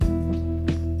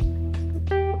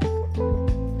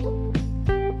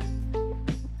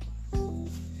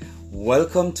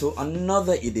Welcome to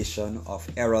another edition of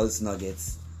Errol's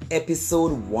Nuggets,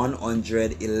 episode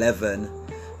 111,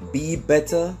 Be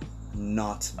Better,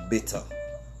 Not Bitter.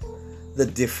 The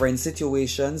different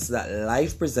situations that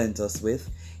life presents us with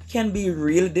can be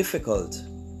real difficult.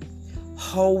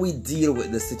 How we deal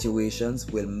with the situations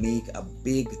will make a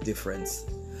big difference.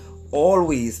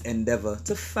 Always endeavor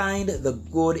to find the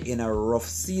good in a rough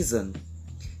season.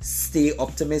 Stay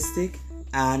optimistic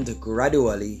and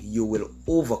gradually you will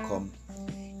overcome.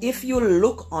 If you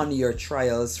look on your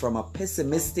trials from a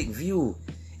pessimistic view,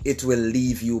 it will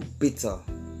leave you bitter.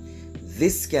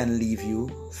 This can leave you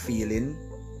feeling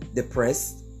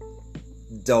depressed,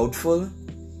 doubtful,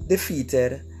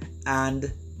 defeated,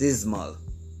 and dismal.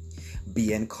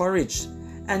 Be encouraged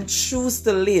and choose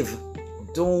to live.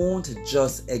 Don't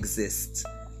just exist.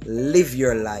 Live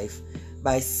your life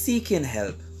by seeking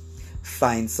help.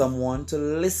 Find someone to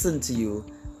listen to you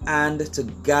and to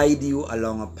guide you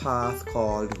along a path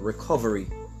called recovery.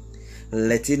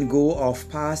 Letting go of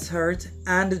past hurt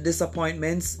and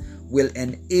disappointments will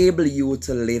enable you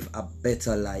to live a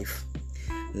better life.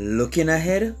 Looking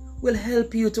ahead will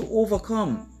help you to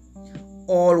overcome.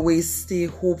 Always stay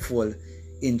hopeful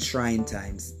in trying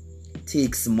times.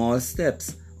 Take small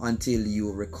steps until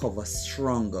you recover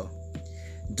stronger.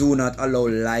 Do not allow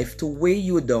life to weigh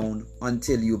you down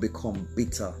until you become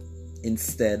bitter.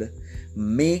 Instead,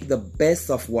 make the best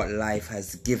of what life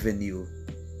has given you.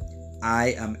 I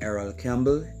am Errol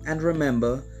Campbell, and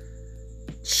remember,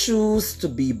 choose to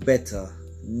be better,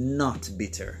 not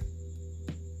bitter.